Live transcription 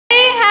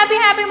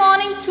happy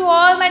morning to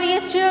all my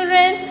dear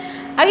children.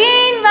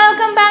 Again,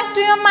 welcome back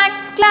to your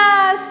maths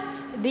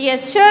class. Dear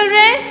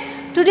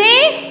children,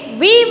 today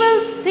we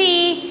will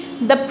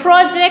see the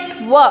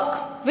project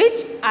work which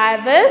I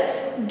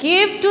will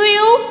give to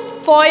you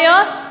for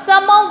your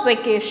summer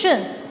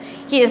vacations.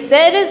 Yes,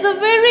 there is a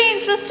very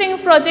interesting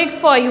project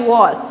for you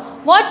all.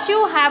 What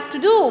you have to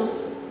do?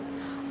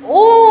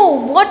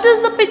 Oh, what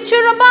is the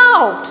picture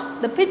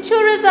about? The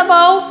picture is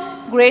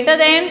about greater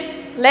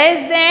than, less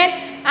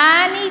than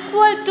and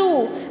equal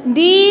to.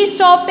 These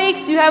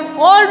topics you have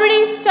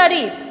already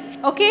studied.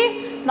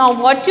 Okay, now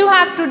what you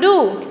have to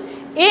do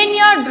in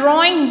your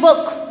drawing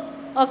book,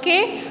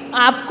 okay,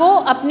 आपको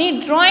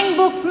अपनी drawing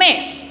book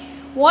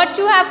में what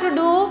you have to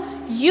do,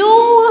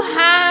 you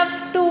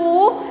have to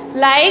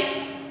like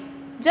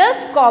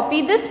just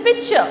copy this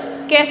picture.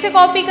 कैसे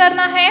copy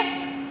करना है?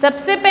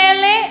 सबसे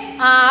पहले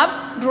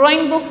आप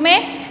drawing book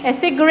में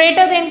ऐसे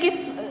greater than की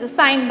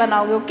sign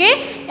बनाओगे,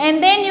 okay,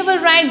 and then you will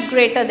write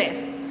greater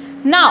than.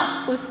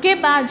 Now, उसके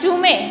बाजू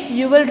में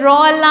you will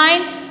draw a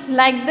line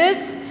like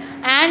this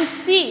and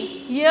see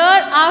here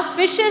are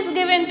fishes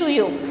given to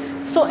you.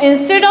 So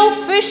instead of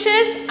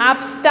fishes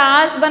आप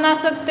stars बना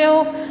सकते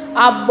हो,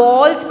 आप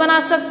balls बना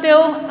सकते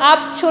हो,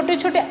 आप छोटे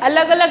छोटे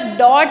अलग अलग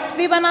dots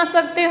भी बना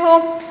सकते हो.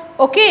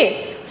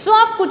 Okay, so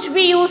आप कुछ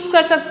भी use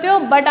कर सकते हो,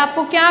 but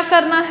आपको क्या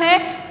करना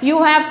है?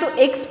 You have to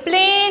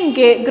explain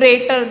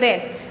greater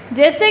than.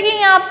 जैसे कि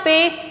यहाँ पे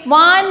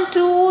 1,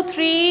 2,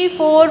 3,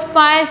 4,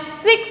 5,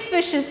 6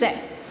 फिशेस हैं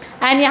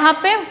एंड यहाँ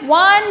पे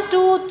 1,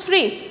 2,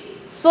 3.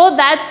 सो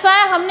दैट्स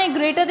वाई हमने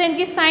ग्रेटर देन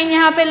की साइन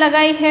यहाँ पे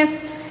लगाई है.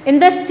 इन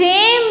द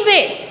सेम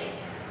वे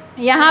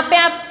यहाँ पे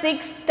आप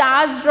 6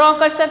 स्टार्स ड्रॉ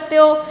कर सकते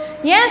हो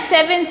या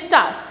 7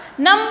 stars.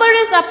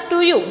 Number is up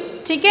to you.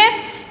 ठीक है,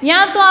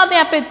 या तो आप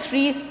यहाँ पे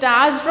 3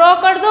 स्टार्स ड्रॉ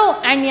कर दो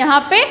एंड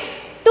यहाँ पे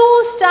 2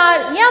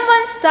 स्टार या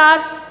 1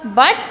 star.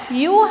 But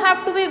you have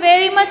to be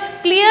very much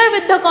clear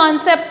with the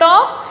concept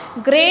of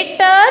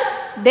greater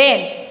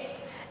than.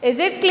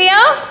 Is it clear?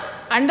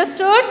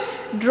 Understood?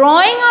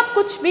 Drawing आप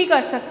कुछ भी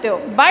कर सकते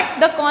हो, but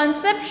the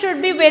concept should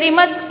be very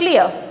much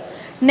clear.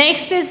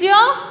 Next is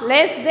your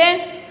less than.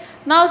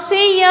 Now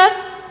see here,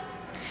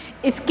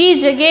 इसकी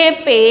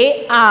जगह पे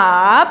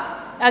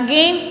आप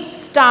again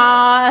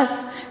stars,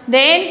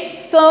 then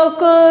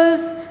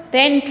circles,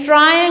 then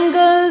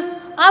triangles,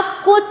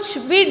 आप कुछ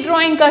भी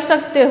ड्राइंग कर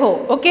सकते हो.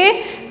 Okay,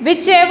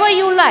 which ever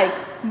you like,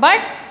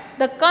 but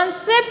the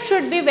concept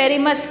should be very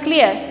much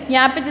clear.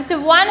 यहाँ पे जैसे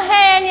 1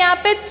 है एंड यहाँ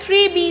पे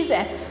 3 बीज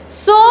है,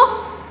 so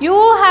you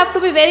have to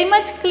be very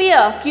much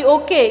clear कि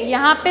ओके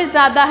यहाँ पे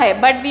ज़्यादा है,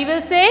 but we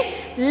will say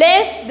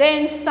less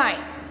than sign.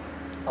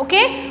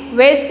 Okay,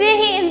 वैसे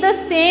ही इन द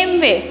सेम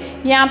वे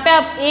यहाँ पे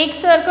आप एक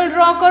सर्कल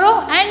ड्रॉ करो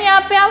एंड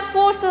यहाँ पे आप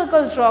 4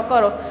 सर्कल्स ड्रॉ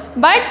करो,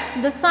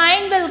 but the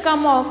sign will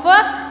come of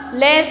a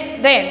less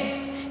than.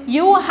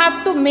 You have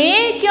to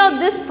make your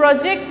this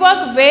project work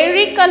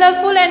very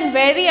colorful and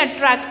very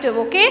attractive.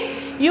 Okay,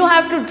 you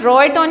have to draw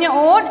it on your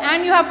own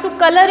and you have to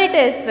color it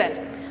as well.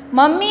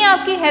 Mummy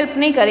आपकी help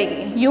नहीं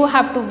करेगी. You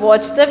have to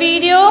watch the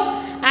video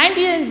and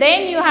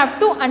then you have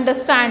to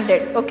understand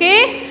it. Okay,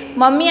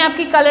 mummy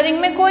आपकी colouring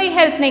में कोई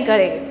help नहीं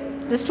करेगी.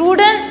 The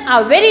students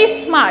are very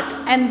smart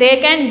and they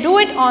can do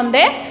it on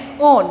their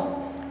own.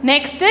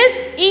 Next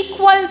is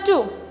equal to.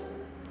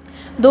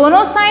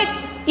 दोनों side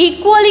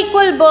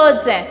equal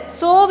birds हैं,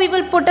 so we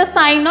will put a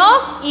sign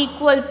of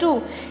equal to.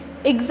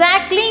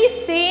 Exactly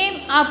same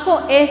आपको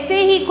ऐसे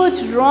ही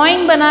कुछ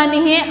drawing बनानी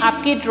है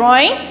आपकी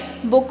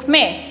drawing book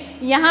में.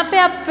 यहाँ पे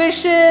आप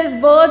फिशेस,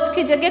 बर्ड्स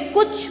की जगह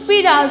कुछ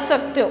भी डाल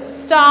सकते हो.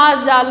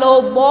 स्टार्स डालो,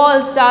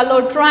 बॉल्स डालो,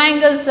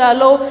 ट्रायंगल्स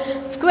डालो,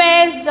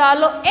 स्क्वायर्स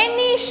डालो,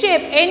 any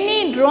shape,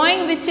 any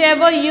drawing which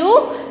ever you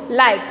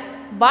like,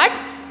 but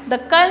the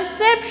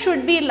concept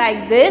should be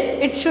like this.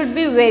 It should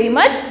be very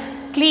much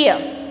clear.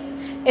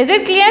 Is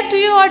it clear to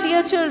you, our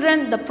dear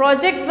children? The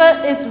project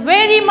work is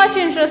very much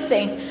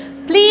interesting.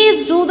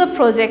 Please do the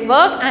project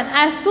work, and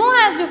as soon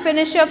as you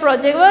finish your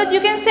project work,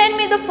 you can send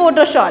me the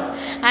photo shot.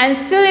 And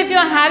still, if you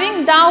are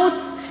having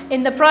doubts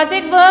in the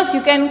project work,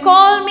 you can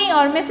call me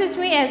or message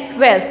me as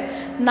well.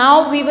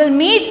 Now we will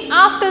meet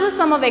after the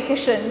summer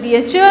vacation.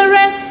 Dear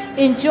children,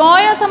 enjoy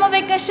your summer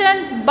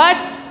vacation,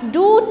 but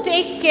do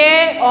take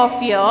care of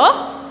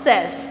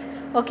yourself.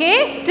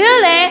 Okay?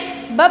 Till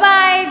then, bye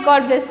bye.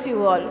 God bless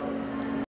you all.